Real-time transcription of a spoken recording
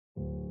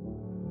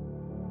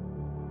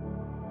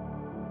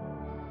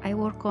I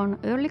work on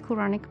early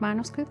Quranic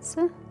manuscripts,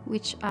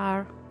 which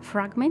are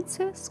fragments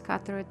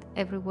scattered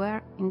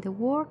everywhere in the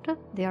world.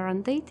 They are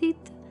undated,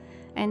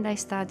 and I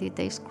studied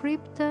their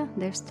script,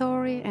 their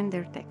story, and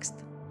their text.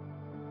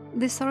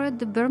 The story of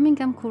the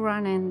Birmingham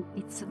Qur'an and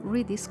its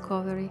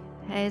rediscovery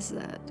has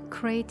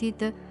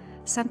created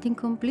something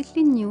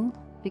completely new,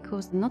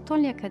 because not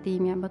only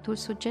academia but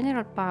also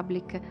general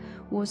public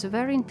was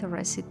very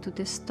interested to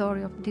the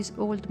story of this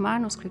old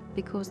manuscript,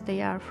 because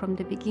they are from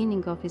the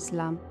beginning of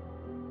Islam.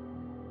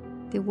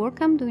 The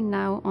work I'm doing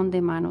now on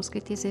the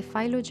manuscript is a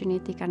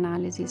phylogenetic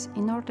analysis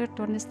in order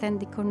to understand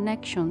the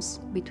connections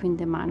between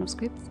the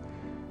manuscripts,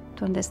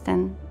 to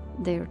understand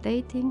their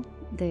dating,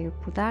 their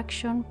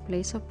production,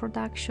 place of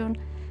production,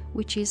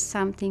 which is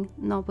something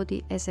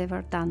nobody has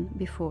ever done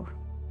before.